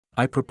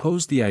I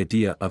proposed the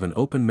idea of an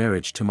open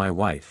marriage to my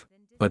wife,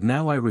 but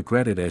now I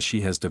regret it as she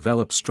has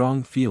developed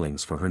strong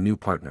feelings for her new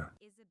partner.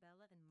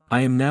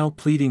 I am now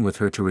pleading with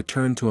her to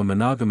return to a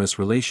monogamous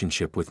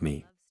relationship with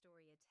me.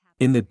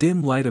 In the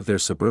dim light of their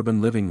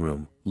suburban living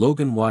room,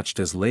 Logan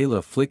watched as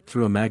Layla flicked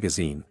through a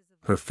magazine,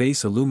 her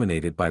face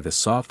illuminated by the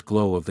soft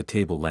glow of the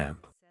table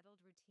lamp.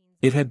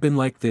 It had been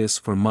like this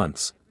for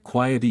months,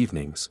 quiet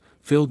evenings,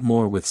 filled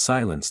more with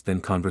silence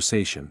than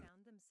conversation.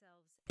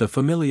 The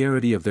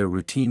familiarity of their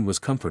routine was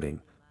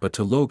comforting, but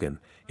to Logan,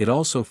 it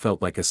also felt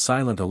like a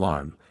silent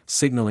alarm,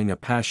 signaling a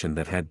passion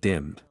that had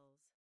dimmed.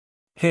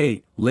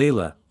 "Hey,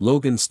 Layla,"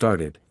 Logan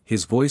started,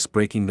 his voice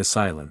breaking the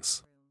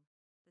silence.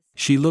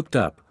 She looked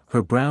up,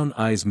 her brown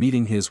eyes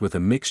meeting his with a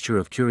mixture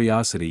of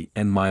curiosity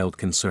and mild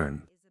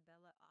concern.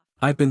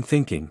 "I've been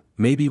thinking,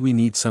 maybe we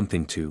need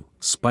something to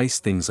spice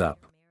things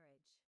up.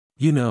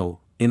 You know,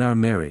 in our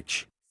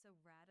marriage."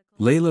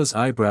 Layla's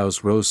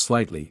eyebrows rose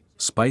slightly.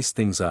 "Spice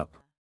things up?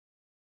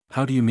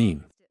 How do you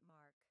mean?"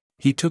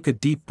 He took a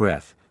deep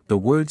breath, the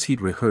words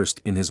he'd rehearsed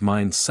in his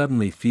mind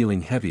suddenly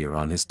feeling heavier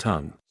on his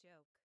tongue.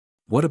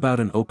 "What about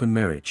an open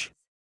marriage?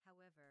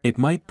 It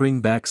might bring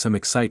back some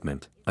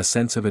excitement, a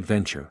sense of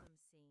adventure."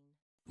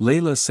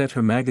 Layla set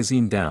her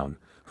magazine down,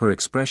 her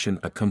expression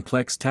a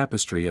complex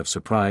tapestry of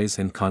surprise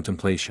and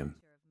contemplation.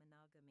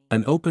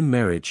 "An open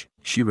marriage,"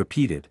 she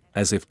repeated,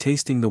 as if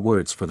tasting the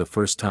words for the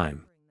first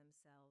time.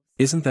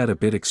 "Isn't that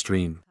a bit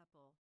extreme?"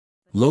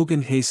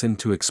 Logan hastened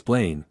to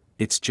explain,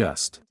 "It's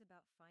just.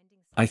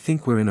 I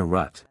think we're in a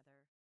rut.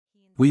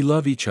 We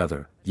love each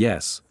other,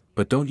 yes,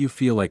 but don't you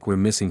feel like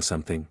we're missing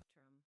something?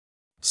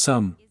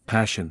 Some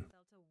passion?"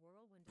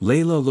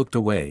 Layla looked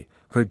away,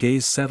 her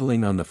gaze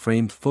settling on the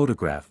framed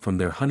photograph from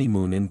their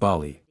honeymoon in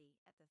Bali.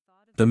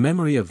 The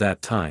memory of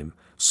that time,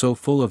 so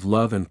full of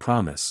love and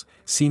promise,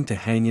 seemed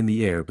to hang in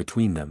the air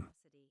between them.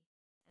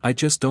 "I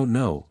just don't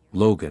know,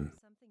 Logan.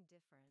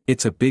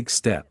 It's a big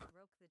step.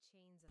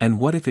 And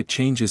what if it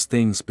changes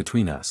things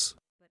between us?"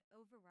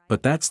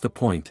 "But that's the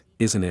point,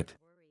 isn't it?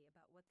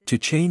 To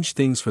change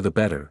things for the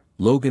better,"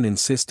 Logan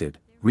insisted,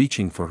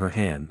 reaching for her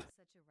hand.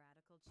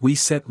 "We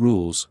set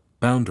rules,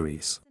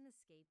 boundaries.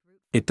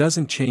 It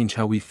doesn't change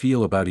how we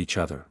feel about each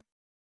other.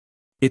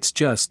 It's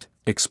just,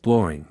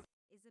 exploring."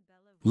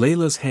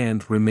 Layla's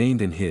hand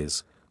remained in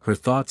his, her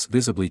thoughts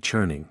visibly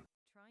churning.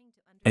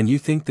 "And you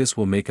think this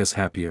will make us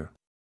happier?"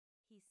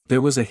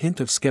 There was a hint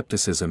of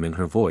skepticism in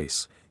her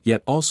voice,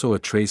 yet also a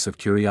trace of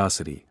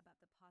curiosity.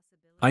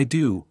 "I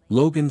do,"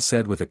 Logan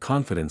said with a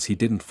confidence he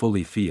didn't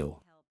fully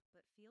feel.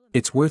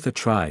 "It's worth a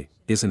try,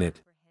 isn't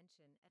it?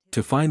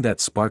 To find that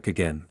spark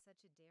again."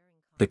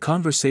 The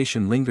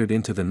conversation lingered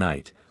into the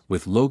night,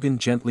 with Logan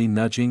gently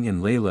nudging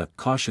and Layla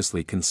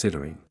cautiously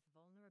considering.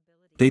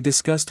 They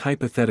discussed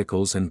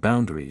hypotheticals and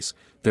boundaries,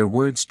 their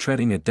words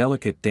treading a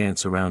delicate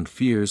dance around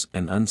fears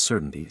and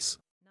uncertainties.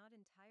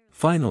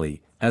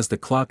 Finally, as the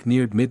clock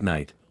neared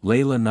midnight,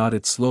 Layla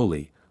nodded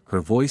slowly,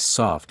 her voice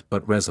soft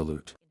but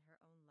resolute.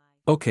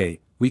 "Okay,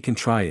 we can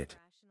try it.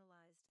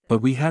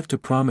 But we have to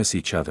promise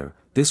each other,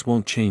 this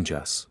won't change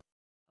us.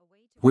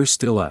 We're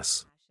still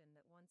us."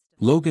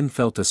 Logan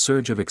felt a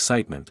surge of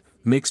excitement,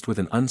 mixed with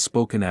an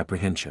unspoken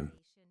apprehension.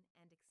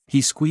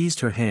 He squeezed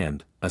her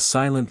hand, a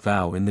silent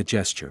vow in the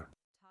gesture.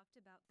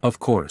 "Of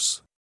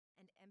course.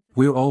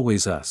 We're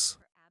always us."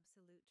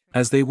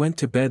 As they went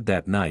to bed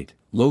that night,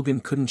 Logan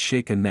couldn't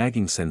shake a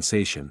nagging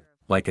sensation,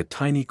 like a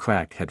tiny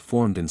crack had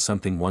formed in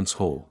something once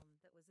whole.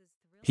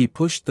 He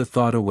pushed the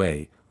thought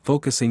away,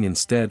 focusing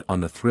instead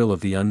on the thrill of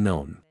the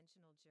unknown.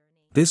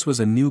 This was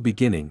a new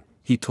beginning,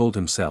 he told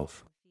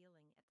himself.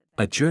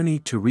 A journey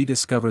to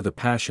rediscover the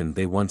passion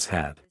they once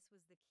had.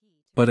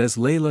 But as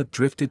Layla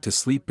drifted to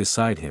sleep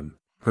beside him,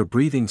 her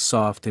breathing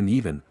soft and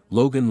even,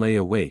 Logan lay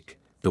awake,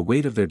 the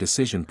weight of their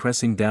decision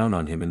pressing down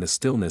on him in the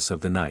stillness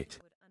of the night.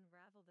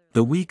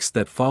 The weeks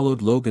that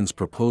followed Logan's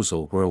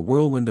proposal were a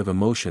whirlwind of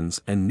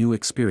emotions and new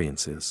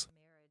experiences.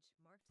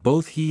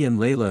 Both he and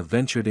Layla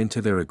ventured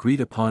into their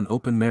agreed-upon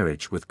open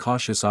marriage with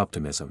cautious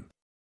optimism.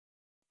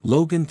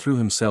 Logan threw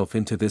himself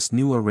into this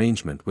new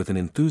arrangement with an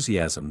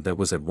enthusiasm that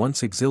was at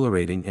once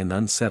exhilarating and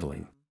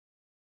unsettling.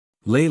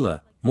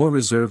 Layla, more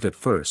reserved at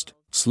first,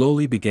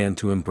 slowly began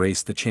to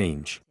embrace the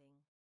change.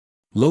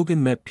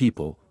 Logan met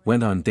people,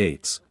 went on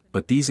dates,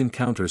 but these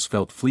encounters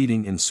felt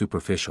fleeting and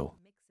superficial.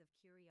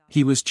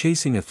 He was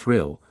chasing a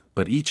thrill,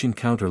 but each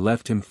encounter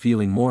left him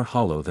feeling more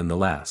hollow than the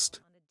last.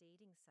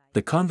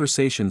 The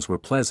conversations were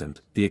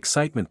pleasant, the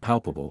excitement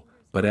palpable,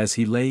 but as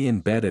he lay in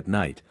bed at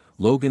night,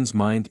 Logan's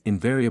mind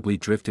invariably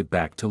drifted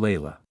back to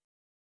Layla.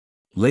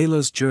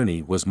 Layla's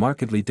journey was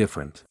markedly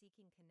different.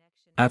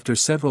 After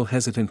several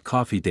hesitant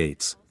coffee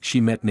dates, she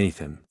met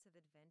Nathan.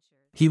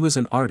 He was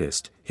an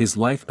artist, his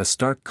life a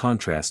stark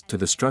contrast to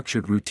the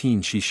structured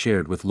routine she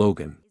shared with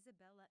Logan.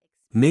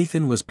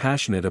 Nathan was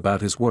passionate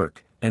about his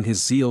work, and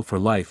his zeal for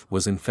life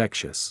was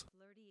infectious.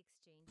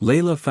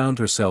 Layla found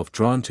herself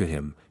drawn to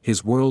him,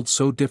 his world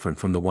so different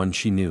from the one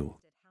she knew.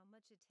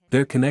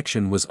 Their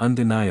connection was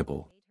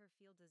undeniable.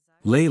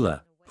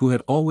 Layla, who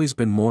had always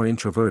been more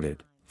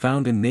introverted,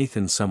 found in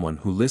Nathan someone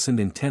who listened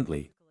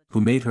intently,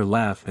 who made her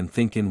laugh and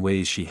think in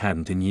ways she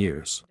hadn't in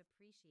years.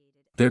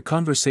 Their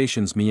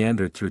conversations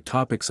meandered through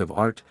topics of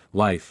art,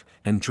 life,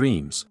 and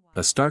dreams,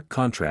 a stark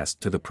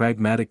contrast to the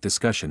pragmatic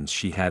discussions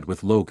she had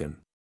with Logan.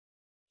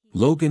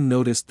 Logan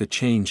noticed the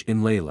change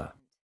in Layla.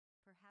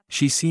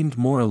 She seemed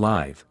more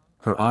alive,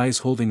 her eyes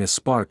holding a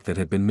spark that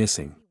had been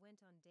missing.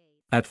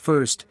 At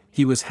first,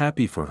 he was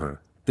happy for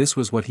her. This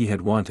was what he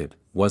had wanted,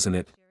 wasn't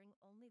it?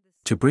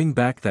 To bring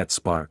back that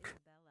spark.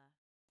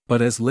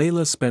 But as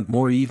Layla spent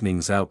more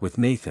evenings out with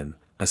Nathan,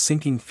 a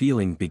sinking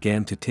feeling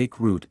began to take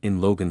root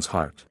in Logan's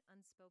heart.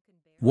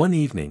 One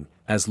evening,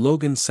 as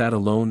Logan sat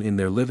alone in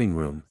their living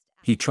room,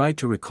 he tried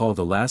to recall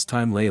the last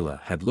time Layla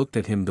had looked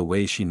at him the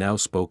way she now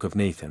spoke of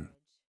Nathan.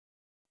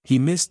 He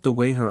missed the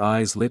way her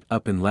eyes lit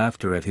up in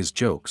laughter at his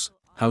jokes,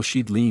 how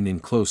she'd lean in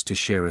close to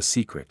share a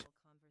secret.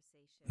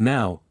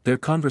 Now, their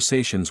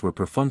conversations were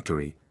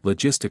perfunctory,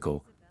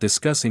 logistical,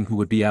 discussing who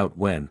would be out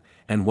when,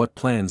 and what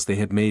plans they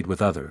had made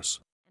with others.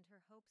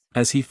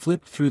 As he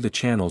flipped through the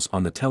channels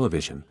on the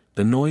television,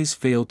 the noise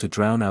failed to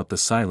drown out the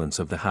silence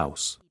of the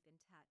house.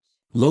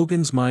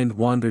 Logan's mind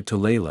wandered to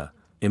Layla,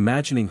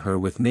 imagining her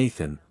with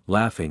Nathan,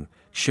 laughing,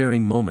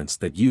 sharing moments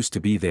that used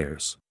to be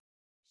theirs.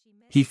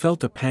 He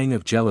felt a pang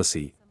of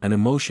jealousy, an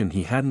emotion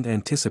he hadn't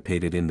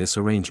anticipated in this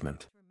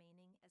arrangement.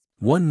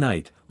 One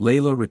night,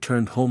 Layla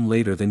returned home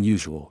later than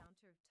usual.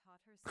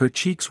 Her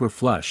cheeks were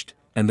flushed,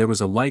 and there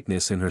was a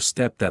lightness in her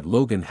step that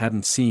Logan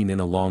hadn't seen in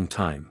a long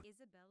time.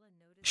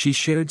 She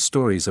shared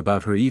stories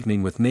about her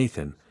evening with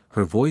Nathan,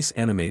 her voice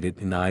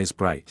animated and eyes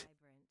bright.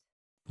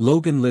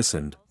 Logan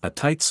listened, a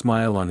tight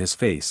smile on his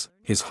face,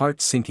 his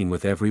heart sinking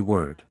with every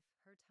word.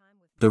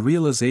 The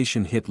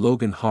realization hit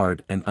Logan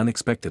hard and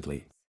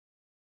unexpectedly.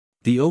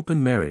 The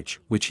open marriage,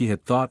 which he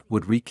had thought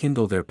would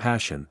rekindle their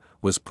passion,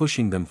 was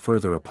pushing them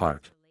further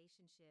apart.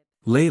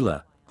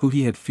 Layla, who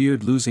he had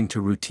feared losing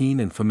to routine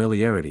and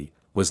familiarity,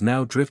 was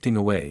now drifting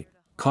away,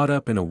 caught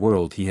up in a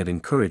world he had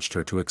encouraged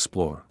her to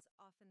explore.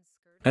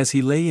 As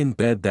he lay in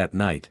bed that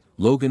night,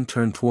 Logan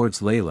turned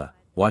towards Layla,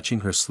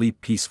 watching her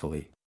sleep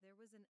peacefully.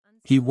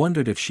 He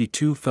wondered if she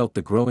too felt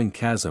the growing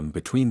chasm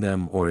between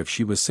them or if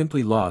she was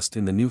simply lost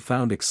in the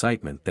newfound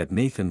excitement that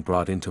Nathan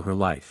brought into her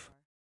life.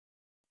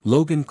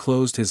 Logan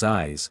closed his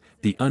eyes,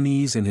 the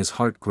unease in his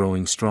heart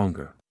growing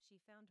stronger.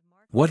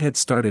 What had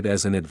started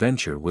as an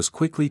adventure was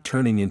quickly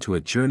turning into a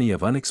journey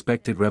of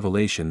unexpected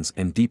revelations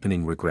and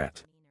deepening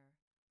regret.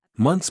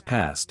 Months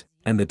passed,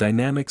 and the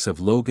dynamics of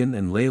Logan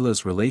and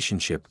Layla's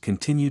relationship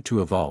continued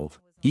to evolve,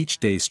 each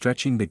day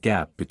stretching the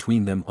gap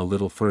between them a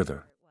little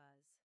further.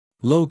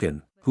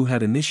 Logan, who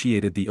had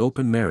initiated the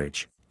open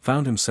marriage,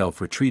 found himself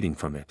retreating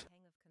from it.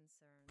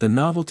 The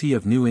novelty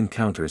of new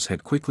encounters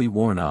had quickly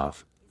worn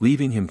off,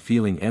 leaving him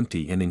feeling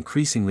empty and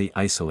increasingly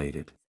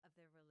isolated.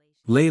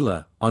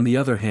 Layla, on the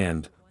other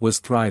hand, was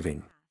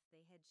thriving.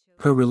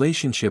 Her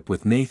relationship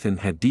with Nathan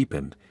had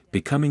deepened,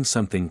 becoming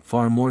something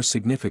far more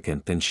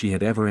significant than she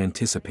had ever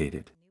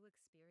anticipated.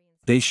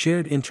 They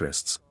shared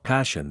interests,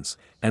 passions,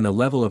 and a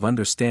level of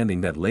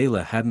understanding that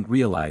Layla hadn't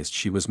realized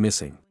she was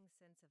missing.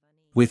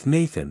 With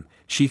Nathan,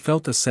 she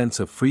felt a sense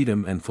of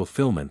freedom and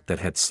fulfillment that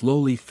had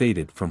slowly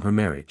faded from her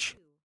marriage.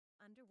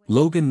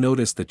 Logan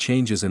noticed the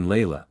changes in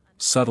Layla,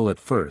 subtle at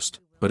first,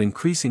 but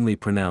increasingly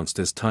pronounced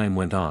as time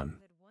went on.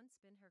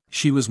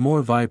 She was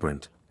more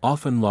vibrant,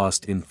 often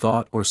lost in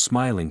thought or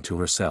smiling to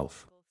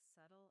herself.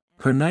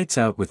 Her nights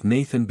out with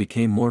Nathan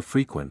became more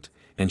frequent,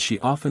 and she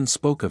often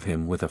spoke of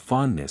him with a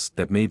fondness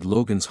that made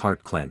Logan's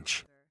heart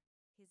clench.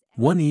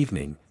 One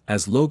evening,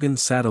 as Logan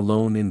sat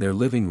alone in their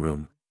living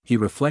room, he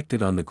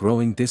reflected on the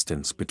growing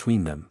distance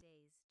between them.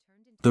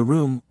 The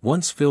room,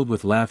 once filled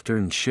with laughter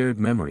and shared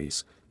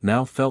memories,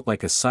 now felt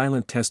like a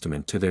silent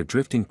testament to their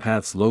drifting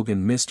paths.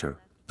 Logan missed her,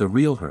 the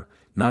real her,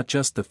 not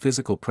just the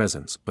physical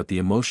presence but the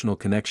emotional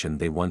connection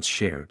they once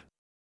shared.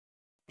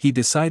 He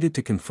decided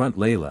to confront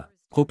Layla,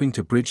 hoping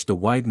to bridge the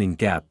widening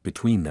gap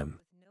between them.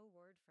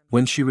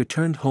 When she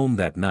returned home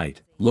that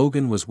night,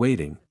 Logan was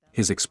waiting,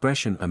 his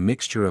expression a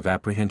mixture of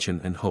apprehension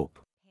and hope.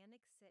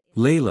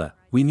 "Layla,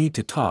 we need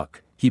to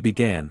talk," he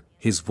began,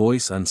 his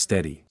voice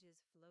unsteady.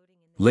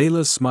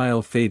 Layla's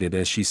smile faded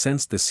as she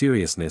sensed the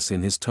seriousness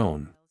in his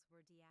tone.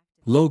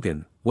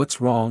 "Logan, what's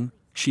wrong?"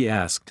 she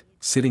asked,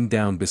 sitting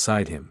down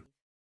beside him.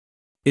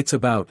 "It's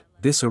about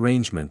this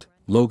arrangement,"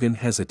 Logan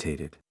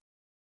hesitated.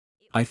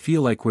 "I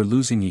feel like we're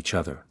losing each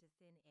other.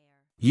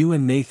 You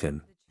and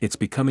Nathan, it's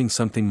becoming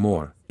something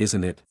more,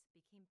 isn't it?"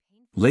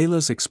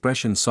 Layla's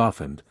expression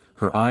softened,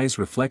 her eyes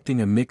reflecting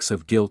a mix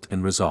of guilt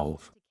and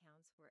resolve.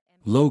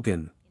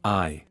 "Logan,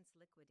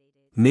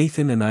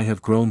 Nathan and I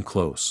have grown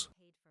close.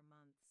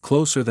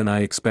 Closer than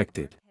I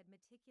expected.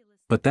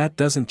 But that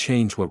doesn't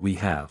change what we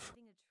have."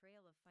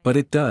 "But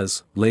it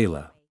does,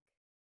 Layla.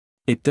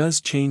 It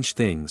does change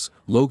things,"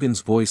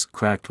 Logan's voice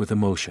cracked with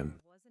emotion.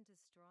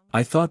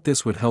 "I thought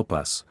this would help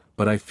us,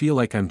 but I feel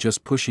like I'm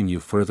just pushing you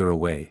further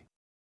away.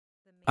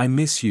 I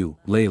miss you,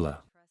 Layla.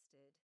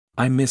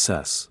 I miss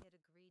us."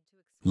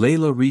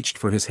 Layla reached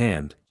for his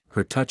hand,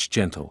 her touch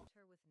gentle.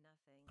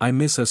 "I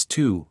miss us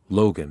too,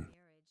 Logan.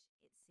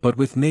 But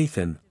with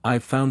Nathan,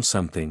 I've found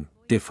something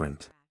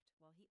different.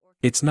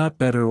 It's not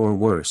better or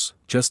worse,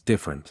 just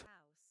different.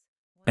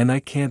 And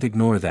I can't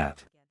ignore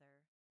that.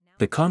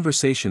 The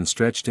conversation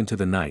stretched into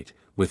the night,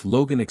 with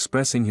Logan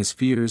expressing his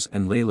fears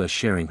and Layla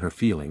sharing her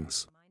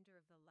feelings.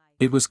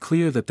 It was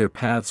clear that their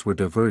paths were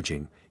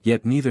diverging,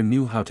 yet neither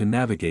knew how to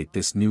navigate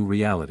this new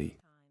reality.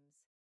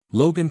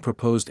 Logan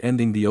proposed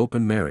ending the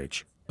open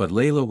marriage, but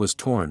Layla was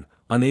torn,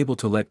 unable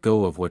to let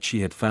go of what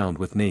she had found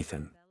with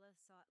Nathan.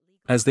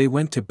 As they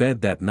went to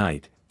bed that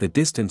night, the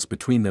distance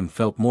between them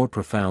felt more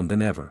profound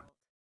than ever.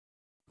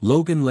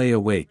 Logan lay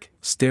awake,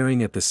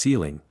 staring at the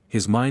ceiling,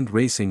 his mind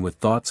racing with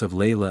thoughts of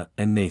Layla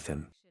and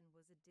Nathan.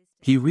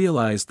 He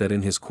realized that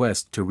in his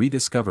quest to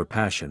rediscover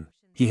passion,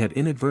 he had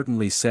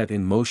inadvertently set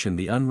in motion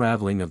the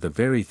unraveling of the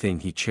very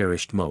thing he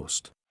cherished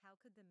most.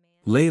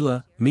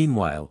 Layla,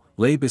 meanwhile,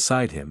 lay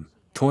beside him,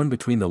 torn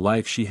between the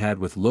life she had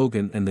with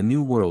Logan and the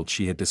new world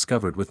she had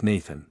discovered with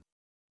Nathan.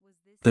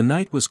 The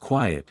night was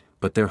quiet,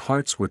 but their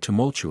hearts were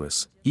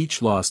tumultuous,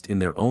 each lost in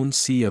their own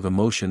sea of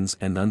emotions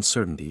and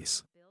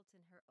uncertainties.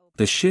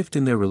 The shift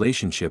in their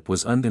relationship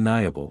was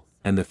undeniable,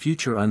 and the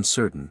future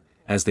uncertain,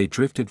 as they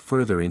drifted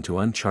further into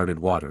uncharted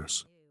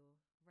waters.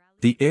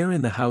 The air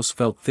in the house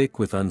felt thick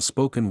with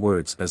unspoken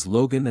words as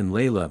Logan and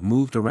Layla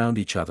moved around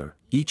each other,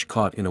 each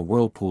caught in a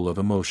whirlpool of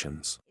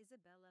emotions.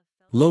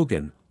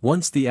 Logan,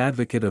 once the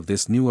advocate of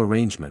this new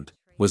arrangement,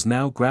 was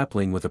now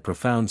grappling with a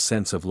profound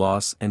sense of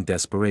loss and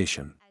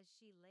desperation.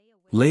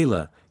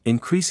 Layla,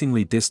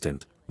 increasingly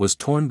distant, was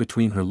torn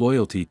between her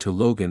loyalty to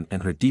Logan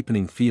and her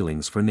deepening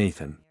feelings for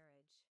Nathan.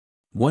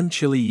 One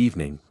chilly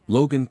evening,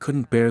 Logan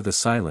couldn't bear the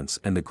silence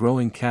and the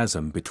growing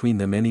chasm between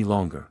them any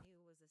longer.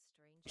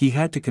 He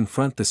had to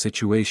confront the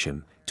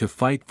situation, to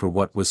fight for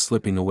what was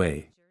slipping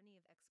away.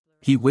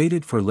 He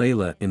waited for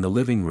Layla in the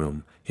living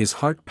room, his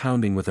heart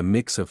pounding with a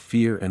mix of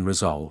fear and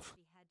resolve.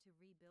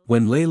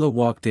 When Layla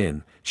walked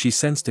in, she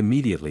sensed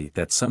immediately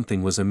that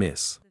something was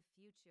amiss.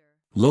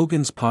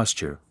 Logan's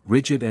posture,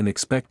 rigid and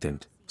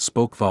expectant,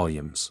 spoke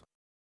volumes.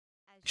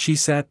 She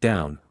sat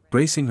down,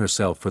 bracing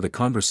herself for the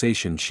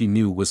conversation she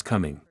knew was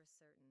coming.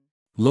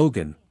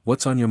 "Logan,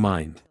 what's on your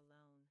mind?"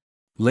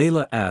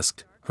 Layla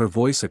asked, her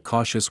voice a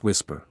cautious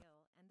whisper.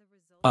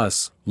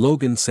 "Us,"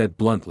 Logan said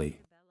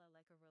bluntly.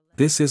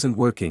 "This isn't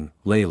working,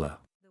 Layla.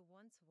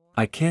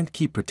 I can't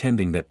keep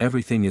pretending that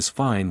everything is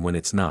fine when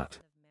it's not.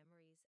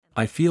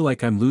 I feel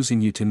like I'm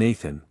losing you to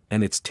Nathan,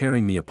 and it's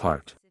tearing me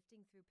apart."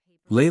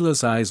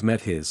 Layla's eyes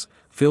met his,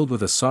 filled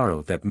with a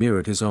sorrow that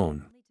mirrored his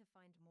own.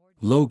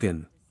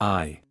 "Logan,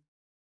 I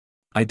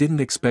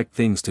didn't expect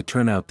things to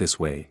turn out this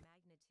way.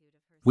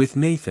 With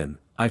Nathan,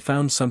 I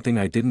found something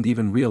I didn't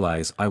even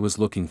realize I was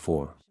looking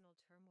for.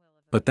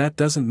 But that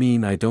doesn't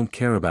mean I don't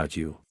care about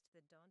you.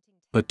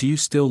 But do you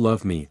still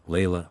love me,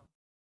 Layla?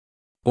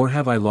 Or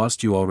have I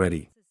lost you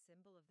already?"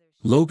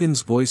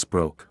 Logan's voice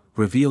broke,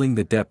 revealing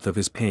the depth of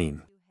his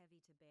pain.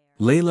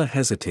 Layla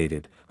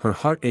hesitated, her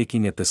heart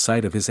aching at the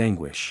sight of his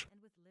anguish.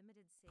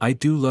 "I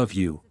do love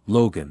you,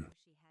 Logan.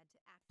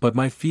 But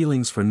my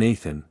feelings for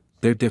Nathan,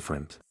 they're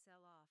different.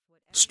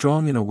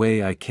 Strong in a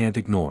way I can't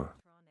ignore."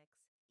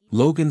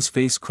 Logan's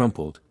face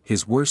crumpled,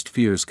 his worst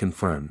fears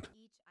confirmed.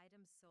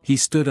 He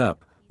stood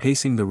up,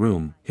 pacing the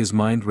room, his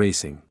mind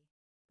racing.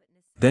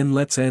 "Then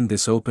let's end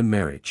this open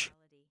marriage.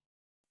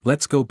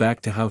 Let's go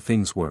back to how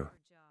things were.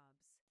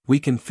 We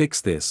can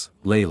fix this,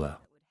 Layla.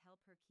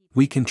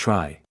 We can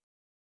try."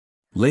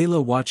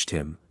 Layla watched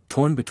him,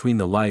 torn between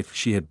the life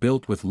she had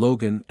built with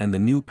Logan and the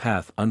new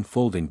path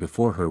unfolding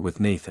before her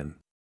with Nathan.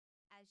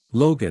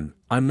 "Logan,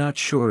 I'm not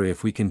sure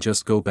if we can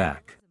just go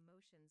back.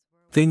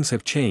 Things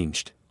have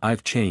changed,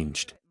 I've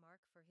changed.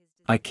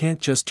 I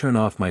can't just turn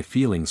off my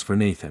feelings for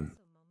Nathan.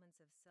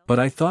 But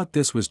I thought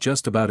this was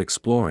just about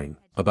exploring,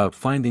 about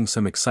finding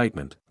some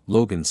excitement,"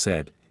 Logan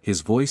said,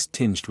 his voice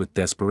tinged with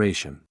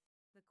desperation.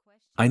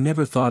 "I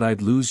never thought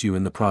I'd lose you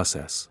in the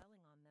process."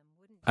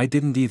 "I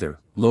didn't either,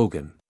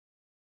 Logan.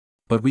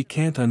 But we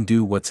can't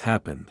undo what's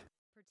happened.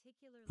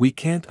 We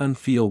can't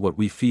unfeel what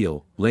we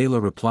feel,"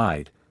 Layla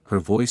replied, her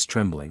voice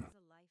trembling.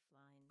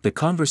 The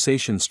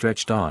conversation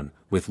stretched on,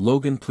 with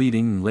Logan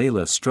pleading and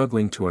Layla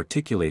struggling to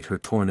articulate her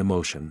torn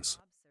emotions.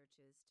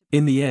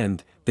 In the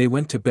end, they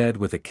went to bed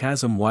with a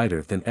chasm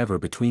wider than ever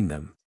between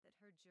them.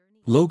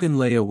 Logan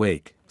lay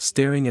awake,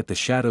 staring at the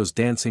shadows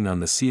dancing on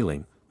the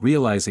ceiling,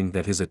 realizing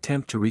that his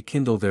attempt to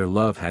rekindle their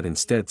love had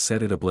instead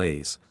set it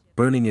ablaze,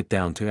 burning it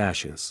down to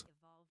ashes.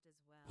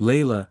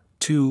 Layla,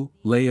 too,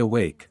 lay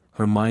awake,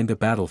 her mind a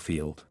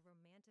battlefield.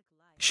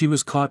 She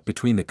was caught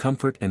between the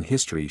comfort and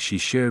history she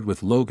shared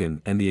with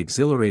Logan and the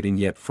exhilarating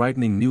yet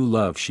frightening new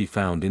love she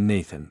found in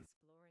Nathan.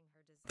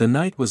 The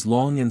night was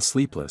long and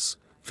sleepless,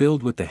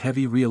 filled with the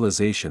heavy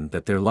realization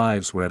that their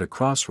lives were at a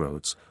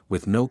crossroads,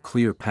 with no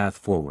clear path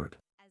forward.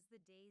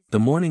 The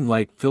morning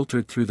light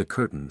filtered through the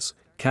curtains,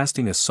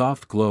 casting a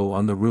soft glow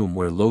on the room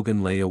where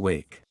Logan lay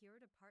awake.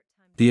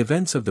 The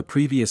events of the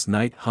previous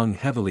night hung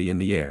heavily in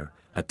the air,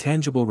 a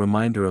tangible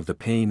reminder of the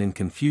pain and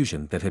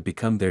confusion that had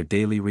become their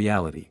daily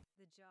reality.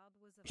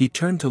 He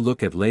turned to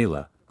look at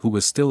Layla, who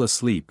was still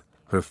asleep,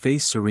 her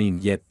face serene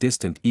yet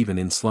distant even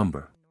in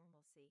slumber.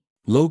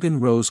 Logan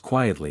rose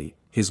quietly,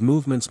 his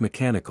movements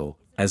mechanical,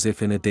 as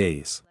if in a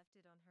daze.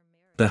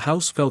 The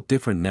house felt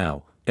different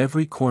now,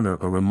 every corner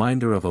a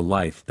reminder of a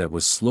life that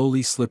was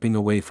slowly slipping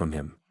away from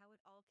him.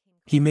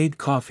 He made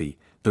coffee,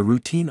 the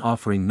routine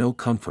offering no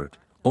comfort,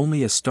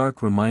 only a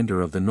stark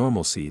reminder of the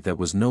normalcy that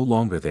was no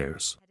longer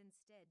theirs.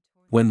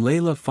 When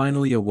Layla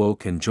finally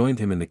awoke and joined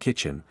him in the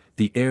kitchen,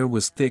 the air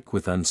was thick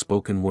with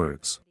unspoken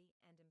words.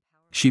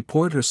 She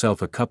poured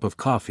herself a cup of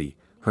coffee,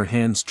 her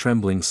hands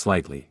trembling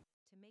slightly.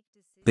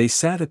 They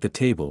sat at the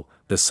table,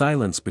 the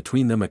silence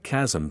between them a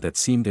chasm that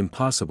seemed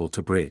impossible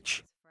to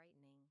bridge.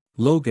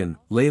 "Logan,"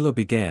 Layla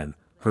began,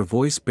 her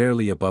voice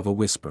barely above a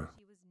whisper.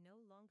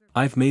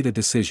 "I've made a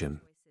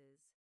decision.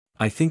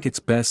 I think it's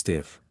best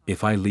if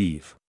I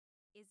leave."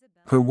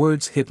 Her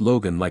words hit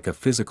Logan like a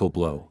physical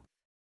blow.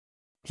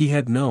 He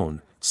had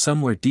known,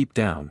 somewhere deep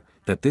down,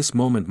 that this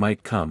moment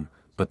might come,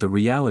 but the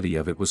reality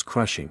of it was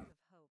crushing.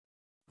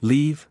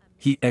 "Leave?"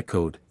 he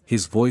echoed,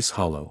 his voice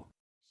hollow.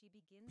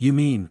 "You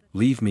mean,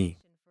 leave me?"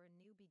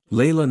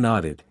 Layla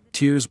nodded,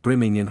 tears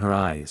brimming in her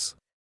eyes.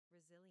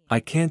 "I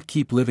can't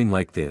keep living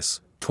like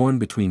this, torn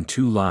between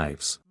two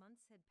lives.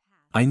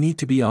 I need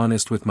to be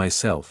honest with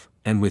myself,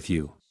 and with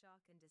you.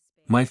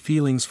 My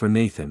feelings for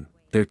Nathan,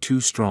 they're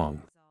too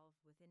strong.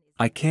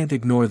 I can't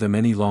ignore them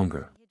any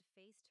longer."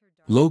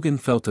 Logan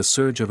felt a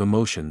surge of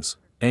emotions,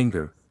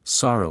 anger,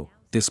 sorrow,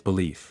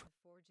 disbelief.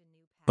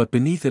 But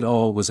beneath it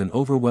all was an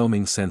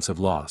overwhelming sense of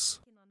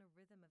loss.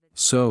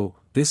 "So,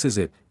 this is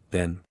it,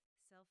 then?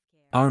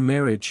 Our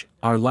marriage,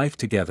 our life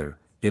together,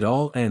 it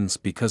all ends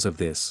because of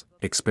this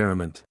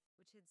experiment?"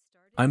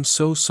 "I'm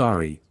so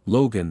sorry,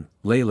 Logan,"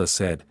 Layla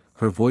said,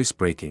 her voice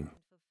breaking.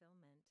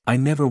 "I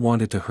never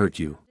wanted to hurt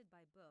you.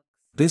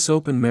 This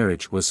open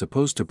marriage was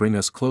supposed to bring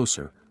us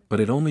closer, but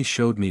it only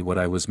showed me what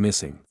I was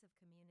missing.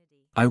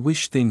 I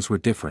wish things were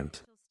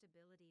different."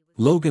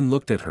 Logan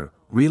looked at her,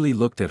 really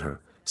looked at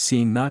her,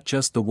 seeing not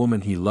just the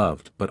woman he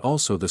loved but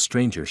also the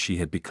stranger she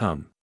had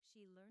become.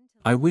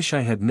 "I wish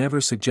I had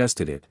never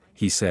suggested it,"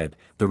 he said,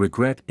 the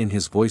regret in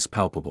his voice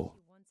palpable.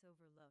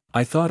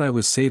 "I thought I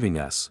was saving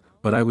us,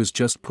 but I was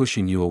just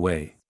pushing you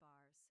away."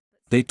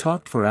 They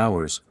talked for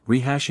hours,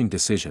 rehashing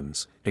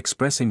decisions,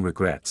 expressing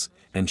regrets,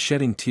 and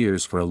shedding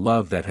tears for a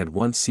love that had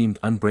once seemed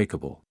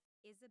unbreakable.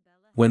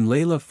 When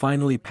Layla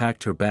finally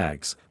packed her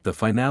bags, the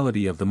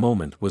finality of the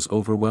moment was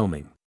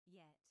overwhelming.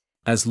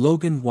 As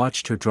Logan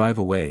watched her drive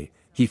away,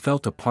 he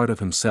felt a part of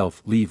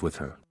himself leave with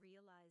her.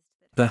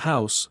 The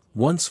house,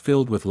 once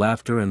filled with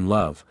laughter and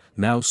love,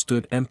 now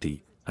stood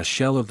empty, a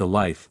shell of the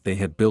life they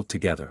had built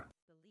together.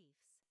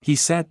 He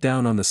sat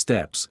down on the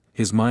steps,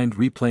 his mind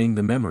replaying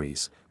the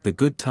memories, the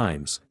good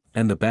times,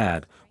 and the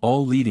bad,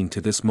 all leading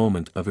to this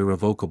moment of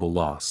irrevocable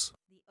loss.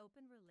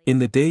 In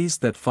the days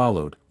that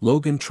followed,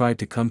 Logan tried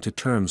to come to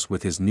terms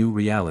with his new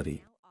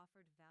reality.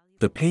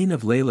 The pain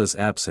of Layla's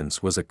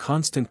absence was a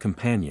constant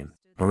companion,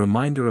 a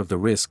reminder of the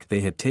risk they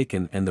had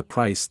taken and the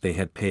price they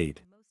had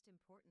paid.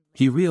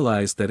 He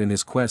realized that in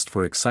his quest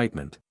for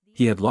excitement,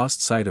 he had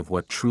lost sight of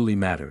what truly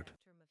mattered.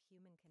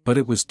 But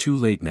it was too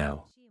late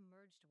now.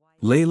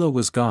 Layla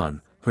was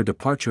gone, her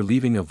departure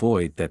leaving a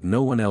void that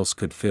no one else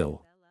could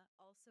fill.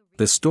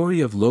 The story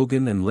of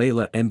Logan and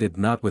Layla ended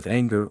not with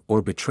anger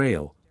or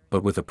betrayal,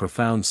 but with a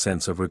profound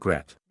sense of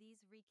regret.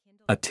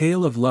 A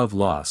tale of love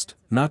lost,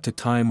 not to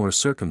time or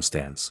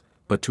circumstance,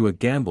 but to a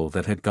gamble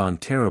that had gone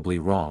terribly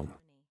wrong.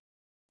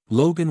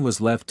 Logan was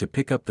left to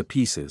pick up the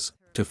pieces,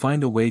 to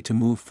find a way to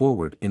move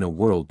forward in a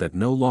world that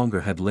no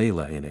longer had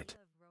Layla in it.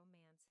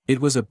 It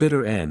was a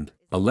bitter end,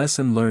 a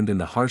lesson learned in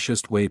the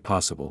harshest way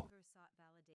possible.